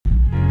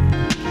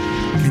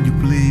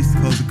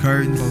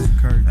curtains. Close the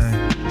curtains. Hey,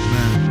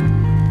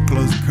 man.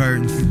 Close the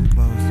curtains.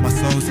 Close. My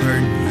soul's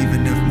hurting,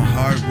 even if my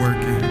heart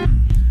working.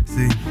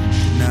 See,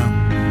 now,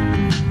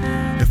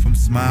 if I'm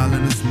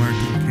smiling and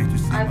smirking, can't you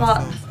see I my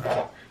bought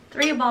soul's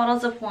 3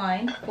 bottles of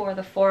wine for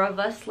the 4 of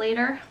us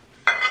later.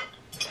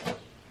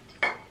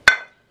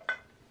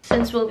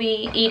 Since we'll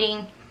be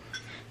eating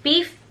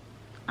beef,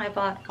 I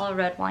bought all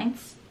red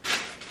wines.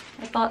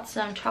 I bought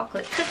some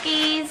chocolate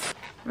cookies,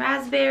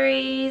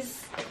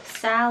 raspberries,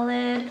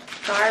 salad,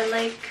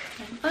 garlic,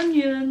 and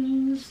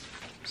onions.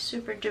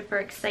 Super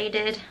duper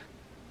excited.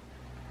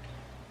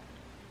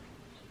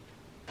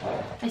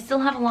 I still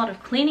have a lot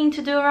of cleaning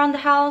to do around the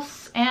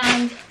house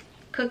and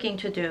cooking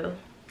to do.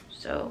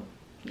 So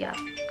yeah,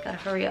 gotta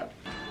hurry up.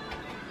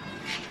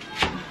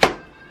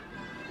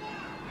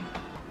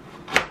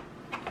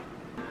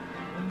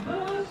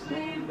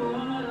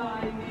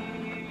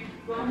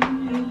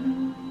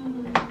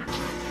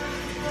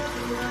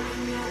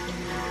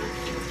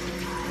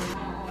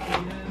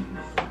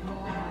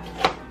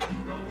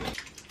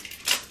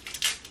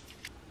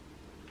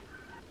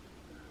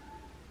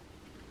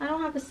 I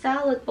don't have a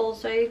salad bowl,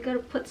 so I gotta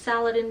put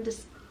salad in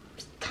this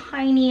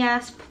tiny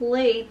ass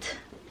plate.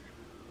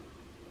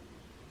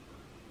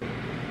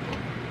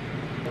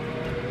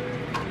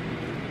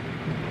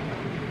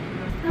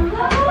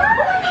 Hello!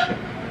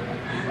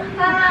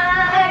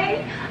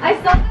 Hi! I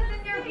saw this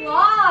in your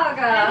vlog!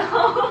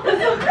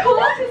 It's so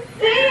cool to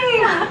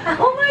see!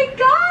 Oh my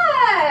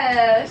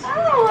gosh!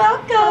 Oh,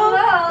 welcome!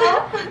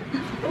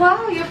 Hello!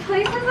 Wow, your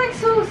place is like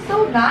so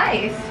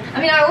nice. I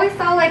mean, I always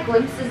saw like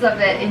glimpses of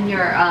it in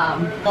your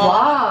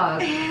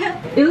vlog.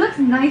 It looks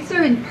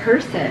nicer in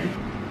person.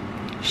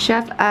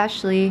 Chef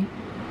Ashley,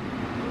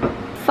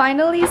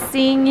 finally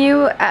seeing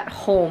you at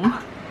home.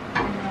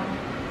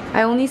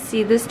 I only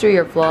see this through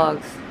your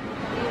vlogs.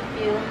 How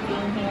do you feel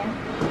being here?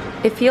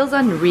 It feels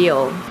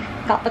unreal.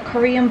 Got the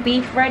Korean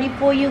beef ready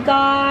for you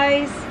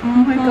guys.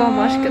 Oh my god,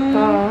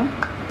 맛있겠다.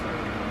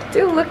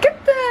 Dude, look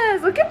at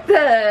this! Look at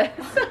this!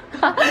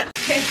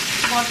 Okay,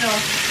 맞아.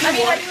 I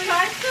mean, I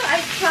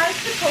tried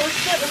to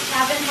post it, but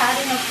haven't had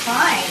enough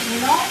time, you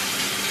know?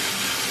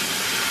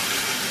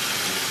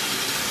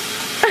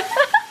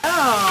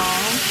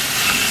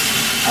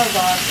 Oh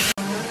god.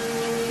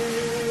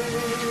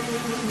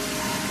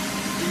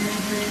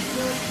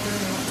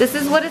 This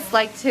is what it's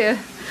like to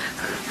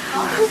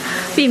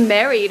be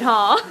married,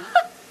 huh?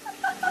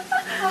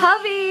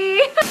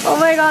 Hubby! Oh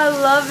my god, I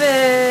love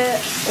it!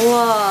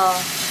 와.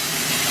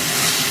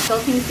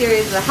 Building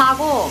series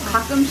하고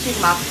가끔씩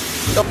막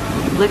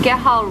Look at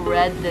how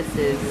red this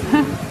is.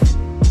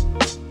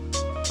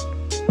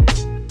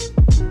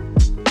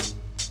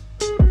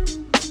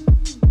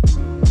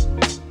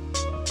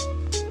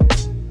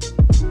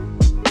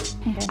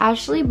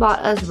 Ashley bought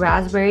us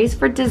raspberries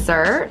for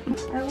dessert.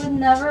 I would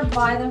never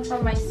buy them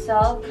for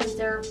myself because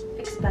they're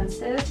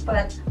expensive,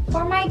 but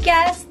for my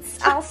guests,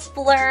 I'll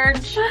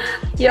splurge.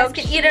 You guys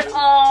can eat it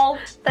all.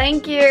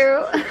 Thank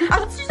you.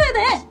 I'll just say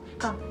that.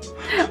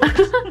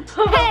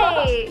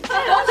 Hey!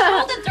 Don't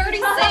spill the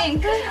dirty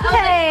sink.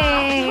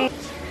 Hey!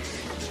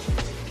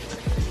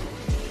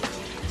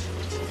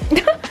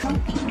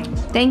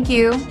 Thank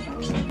you.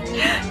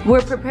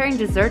 We're preparing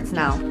desserts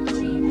now.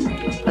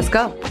 Let's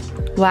go.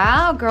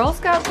 Wow, Girl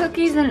Scout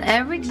cookies and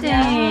everything.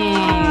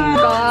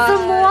 Yeah.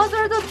 Samoas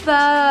are the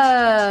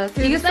best.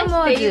 Dude, this is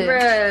my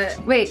favorite.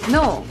 Wait,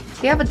 no.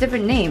 They have a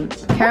different name.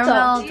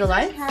 Caramel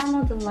Delight?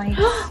 Caramel Delight.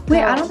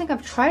 Wait, I don't think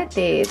I've tried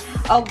these.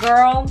 Oh,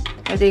 girl.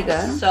 Are they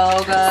good?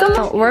 So good.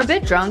 So, we're a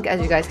bit drunk, as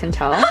you guys can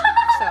tell.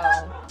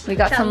 So we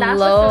got some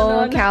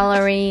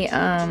low-calorie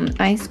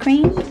ice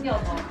cream.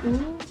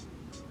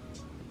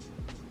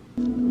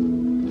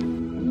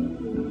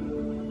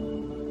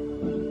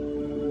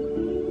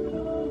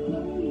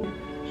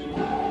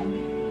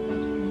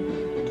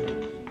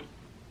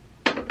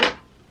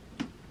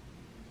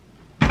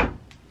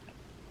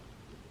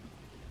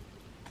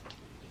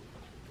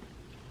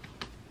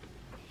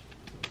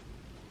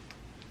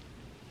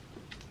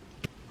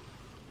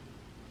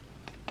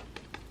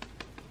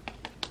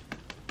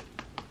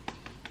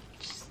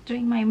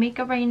 Doing my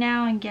makeup right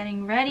now and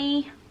getting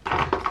ready.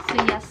 So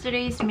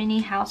yesterday's mini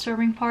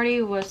housewarming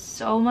party was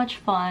so much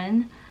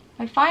fun.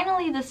 I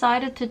finally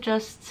decided to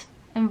just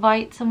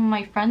invite some of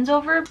my friends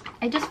over.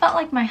 I just felt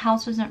like my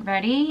house wasn't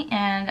ready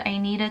and I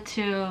needed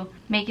to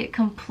make it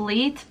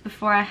complete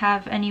before I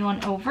have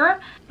anyone over.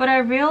 But I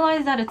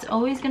realized that it's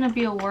always going to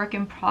be a work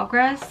in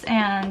progress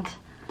and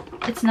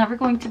it's never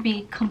going to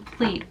be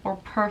complete or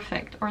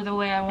perfect or the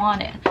way I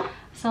want it.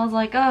 So I was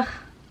like, ugh,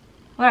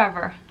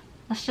 whatever.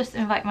 Let's just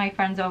invite my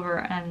friends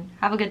over and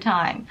have a good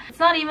time. It's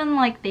not even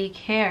like they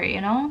care,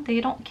 you know? They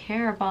don't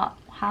care about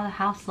how the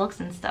house looks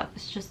and stuff.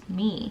 It's just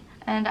me.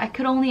 And I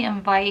could only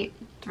invite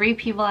 3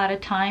 people at a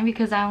time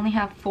because I only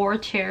have 4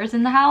 chairs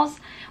in the house.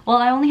 Well,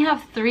 I only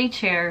have 3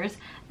 chairs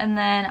and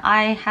then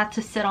I had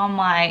to sit on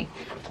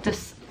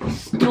this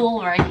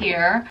stool right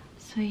here.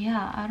 So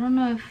yeah, I don't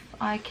know if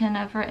I can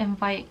ever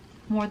invite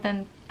more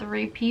than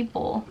 3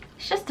 people.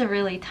 It's just a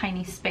really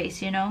tiny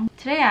space, you know?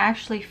 Today I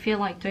actually feel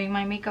like doing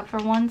my makeup for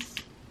once.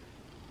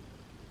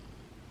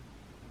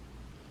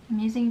 I'm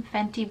using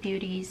Fenty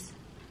Beauty's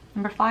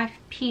number 5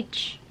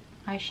 Peach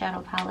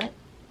eyeshadow palette.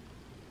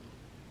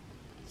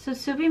 So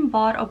Subin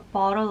bought a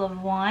bottle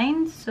of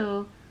wine,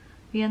 so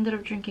we ended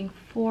up drinking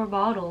 4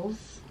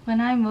 bottles. When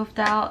I moved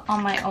out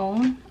on my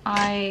own,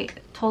 I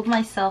told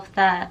myself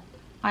that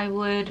I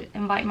would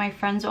invite my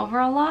friends over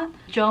a lot.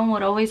 Joan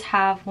would always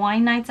have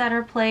wine nights at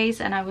her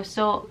place, and I was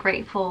so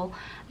grateful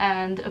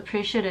and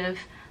appreciative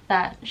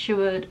that she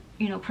would,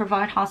 you know,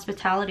 provide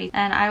hospitality,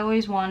 and I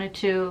always wanted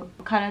to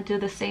kind of do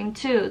the same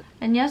too.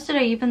 And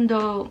yesterday, even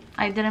though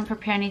I didn't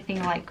prepare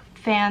anything like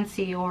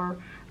fancy or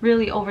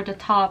really over the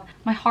top,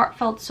 my heart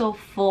felt so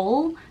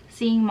full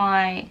seeing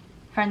my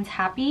friends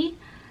happy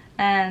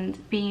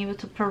and being able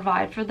to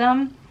provide for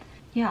them.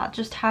 Yeah,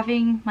 just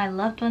having my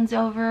loved ones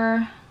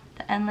over,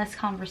 the endless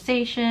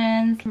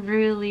conversations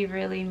really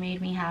made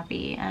me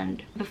happy.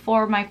 And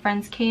before my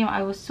friends came,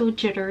 I was so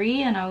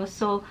jittery and I was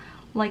so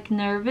like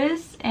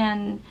nervous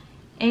and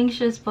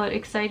anxious but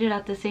excited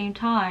at the same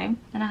time,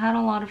 and I had a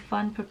lot of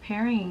fun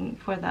preparing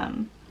for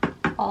them.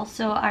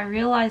 Also, I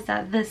realized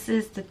that this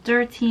is the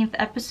 13th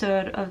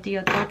episode of the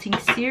adulting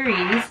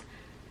series,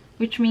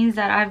 which means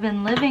that I've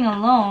been living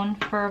alone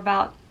for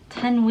about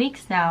 10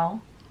 weeks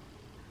now.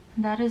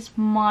 That is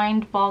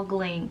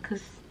mind-boggling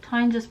because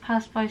time just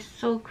passed by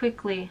so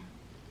quickly.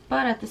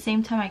 But at the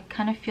same time, I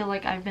kind of feel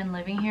like I've been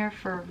living here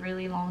for a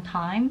really long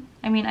time.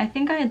 I mean, I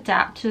think I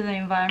adapt to the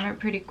environment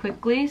pretty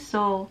quickly,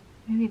 so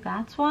maybe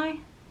that's why.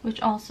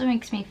 Which also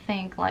makes me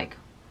think, like,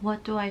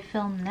 what do I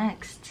film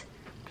next?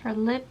 For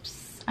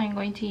lips, I'm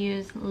going to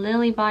use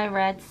Lily by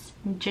Red's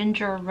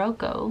Ginger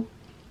Rocco.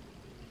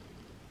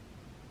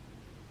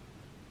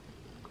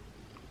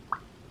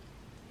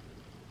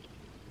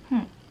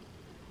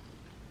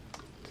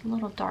 It's a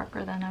little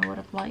darker than I would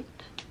have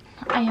liked.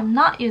 I am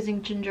not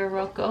using Ginger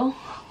Rocco.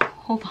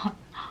 Hold on.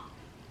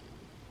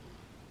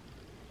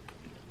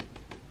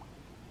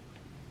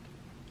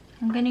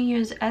 I'm gonna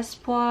use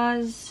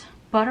eSpoir's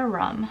Butter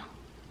Rum.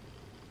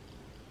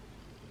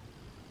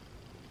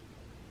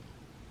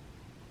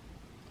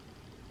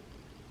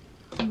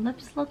 The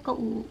lips look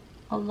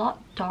a lot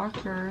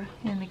darker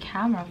in the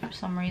camera for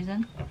some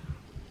reason,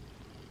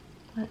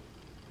 but it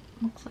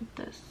looks like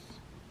this.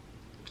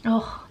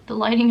 Oh, the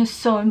lighting is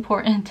so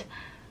important.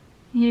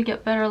 I need to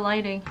get better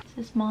lighting.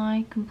 This is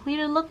my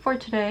completed look for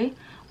today.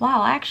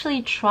 Wow, I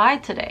actually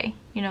tried today,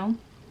 you know.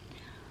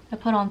 I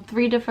put on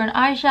 3 different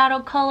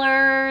eyeshadow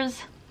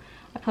colors.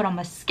 I put on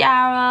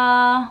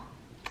mascara.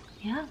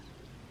 Yeah.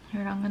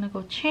 Here, I'm gonna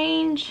go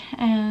change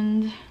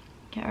and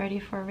get ready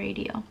for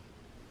radio.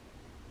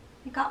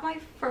 I got my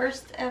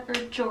first ever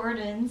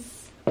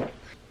Jordans.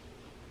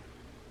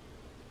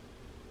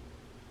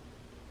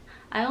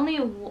 I only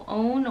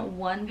own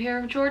 1 pair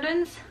of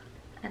Jordans,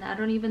 and I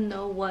don't even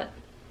know what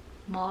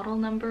model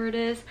number it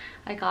is.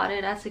 I got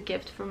it as a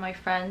gift from my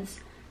friends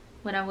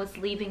when I was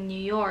leaving New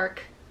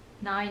York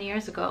 9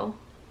 years ago.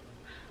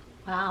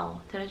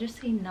 Wow, did I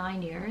just say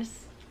 9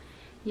 years?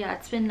 Yeah,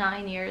 it's been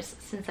 9 years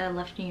since I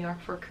left New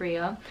York for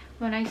Korea.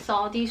 When I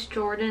saw these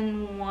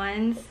Jordan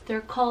 1s,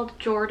 they're called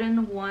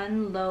Jordan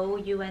 1 Low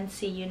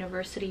UNC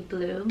University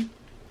Blue.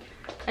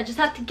 I just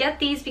had to get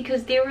these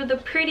because they were the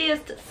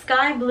prettiest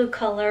sky blue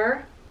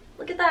color.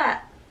 Look at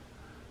that.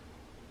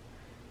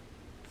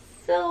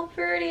 So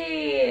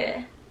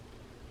pretty.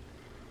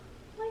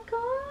 Oh my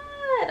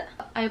god.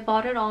 I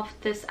bought it off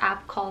this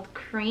app called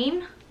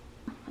Cream.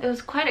 It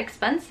was quite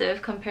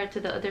expensive compared to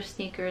the other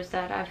sneakers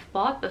that I've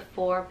bought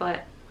before,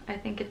 but I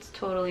think it's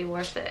totally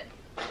worth it.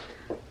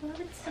 I love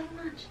it so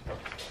much.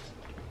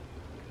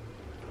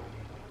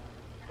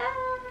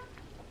 Ah.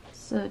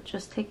 So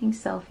just taking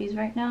selfies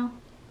right now.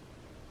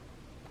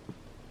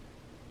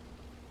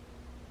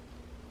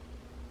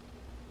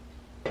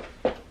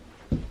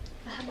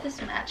 I have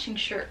this matching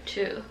shirt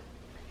too.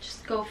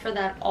 Just go for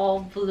that all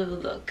blue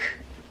look.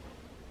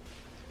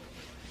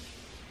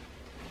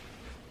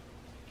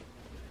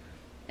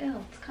 Ew,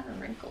 it's kind of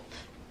wrinkled.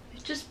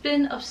 I've just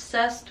been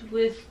obsessed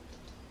with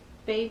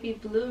baby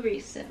blue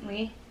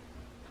recently.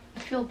 I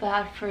feel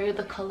bad for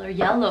the color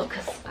yellow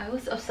because I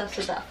was obsessed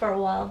with that for a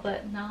while,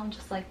 but now I'm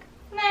just like,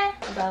 meh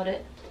about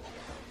it.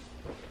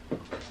 I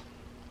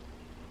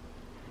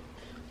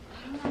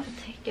don't know how to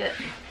take it.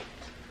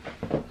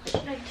 How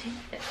should I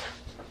take it?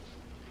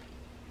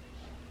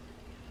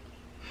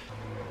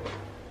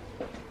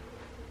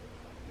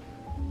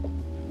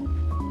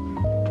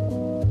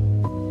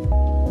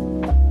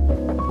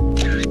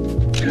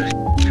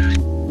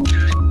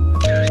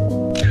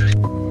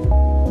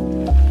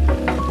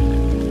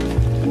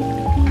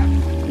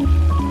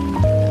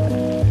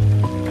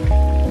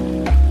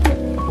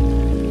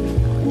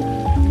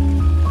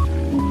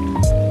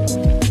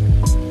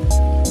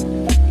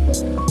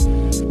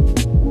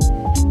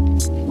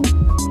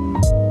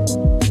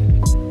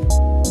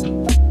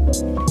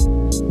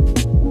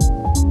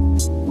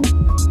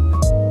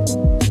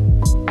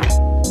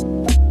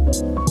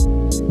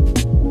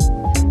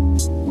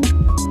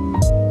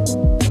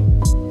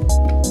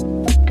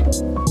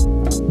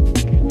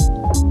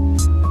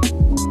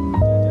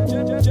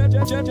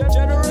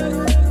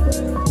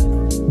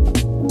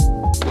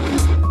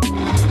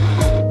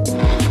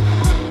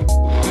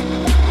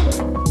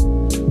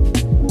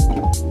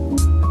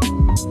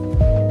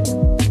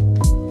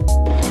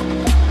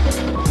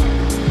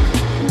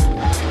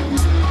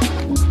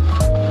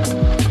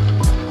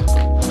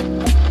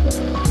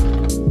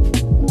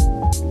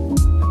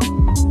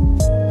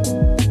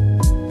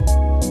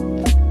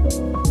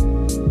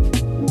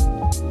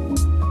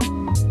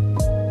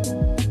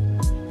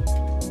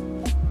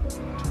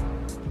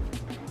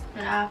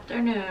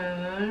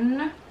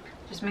 afternoon.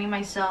 Just made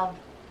myself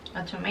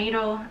a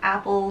tomato,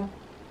 apple,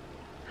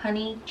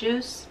 honey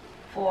juice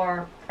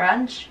for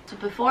brunch. So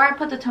before I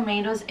put the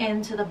tomatoes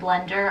into the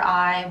blender,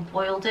 I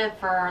boiled it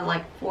for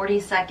like 40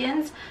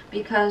 seconds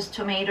because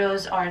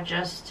tomatoes are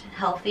just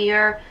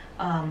healthier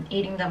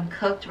eating them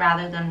cooked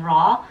rather than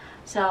raw.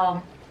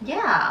 So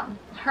yeah,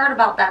 heard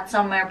about that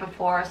somewhere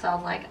before, so I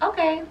was like,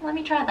 okay, let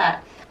me try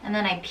that. And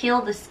then I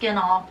peeled the skin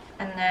off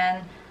and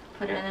then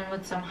put it in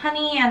with some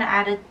honey and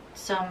added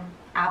some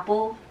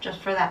apple just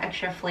for that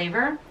extra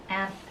flavor,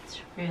 and it's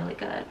really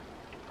good.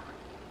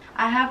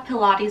 I have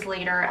Pilates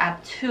later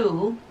at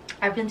 2.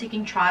 I've been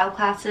taking trial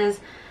classes,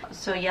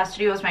 so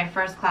yesterday was my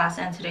first class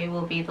and today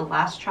will be the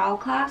last trial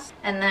class,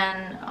 and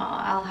then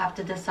I'll have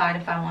to decide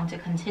if I want to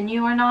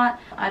continue or not.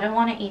 I don't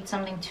want to eat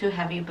something too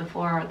heavy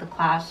before the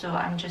class, so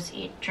I'm just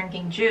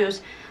drinking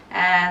juice,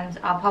 and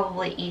I'll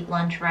probably eat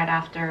lunch right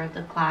after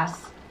the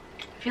class.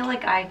 I feel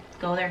like I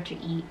go there to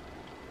eat.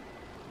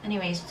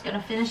 Anyways, just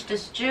gonna finish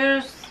this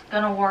juice,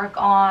 gonna work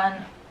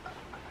on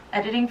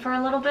editing for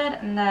a little bit,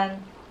 and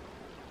then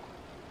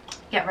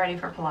get ready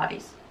for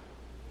Pilates.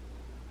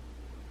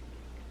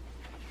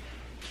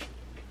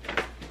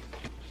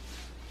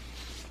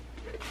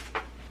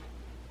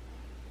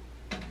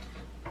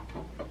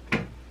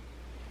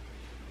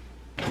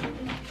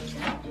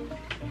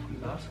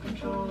 Lost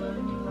control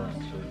and you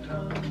lost your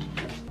tongue.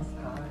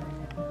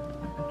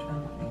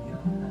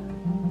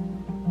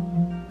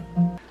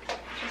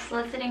 Just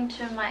listening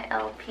to my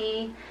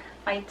LP,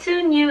 my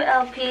 2 new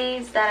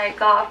LPs that I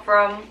got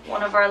from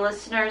one of our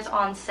listeners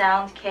on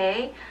Sound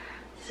K.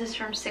 This is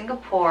from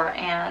Singapore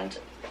and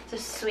the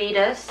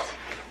sweetest.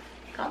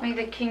 Got me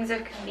the Kings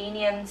of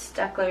Convenience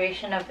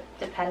Declaration of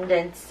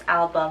Independence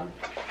album.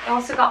 It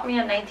also got me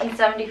a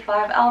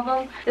 1975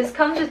 album. This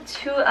comes with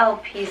 2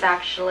 LPs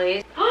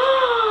actually.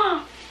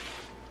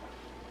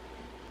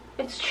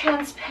 It's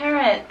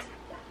transparent.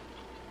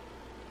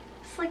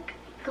 It's like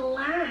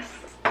glass.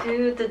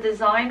 Dude, the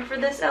design for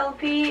this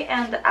LP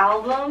and the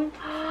album,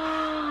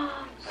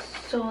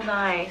 so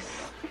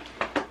nice.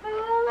 I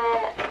love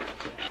it.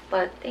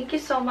 But thank you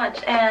so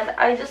much, and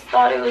I just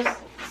thought it was the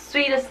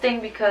sweetest thing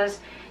because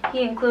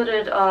he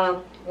included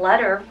a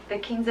letter. The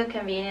Kings of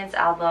Convenience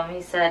album,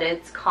 he said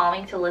it's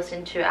calming to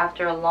listen to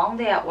after a long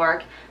day at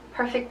work,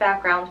 perfect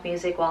background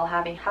music while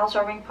having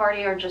housewarming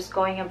party or just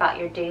going about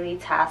your daily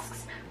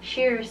tasks,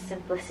 sheer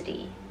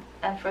simplicity.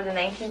 And for the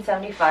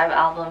 1975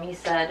 album, he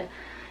said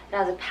it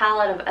has a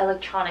palette of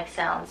electronic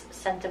sounds,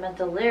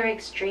 sentimental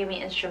lyrics,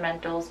 dreamy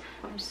instrumentals.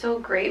 I'm so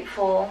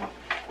grateful.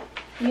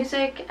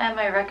 Music and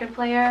my record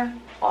player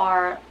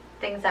are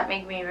things that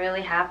make me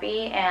really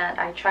happy, and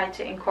I try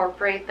to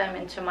incorporate them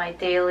into my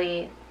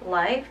daily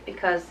life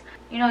because,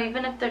 you know,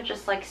 even if they're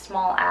just like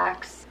small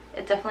acts,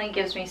 it definitely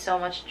gives me so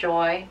much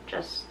joy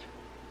just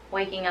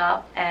waking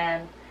up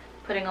and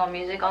putting on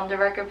music on the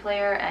record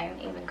player, and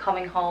even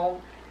coming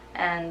home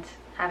and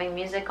having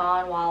music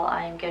on while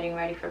I'm getting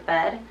ready for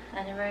bed.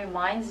 And it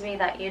reminds me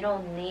that you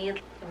don't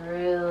need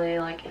really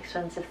like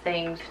expensive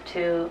things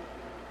to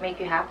make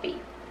you happy.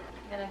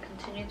 I'm gonna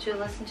continue to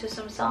listen to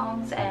some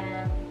songs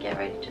and get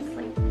ready to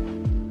sleep.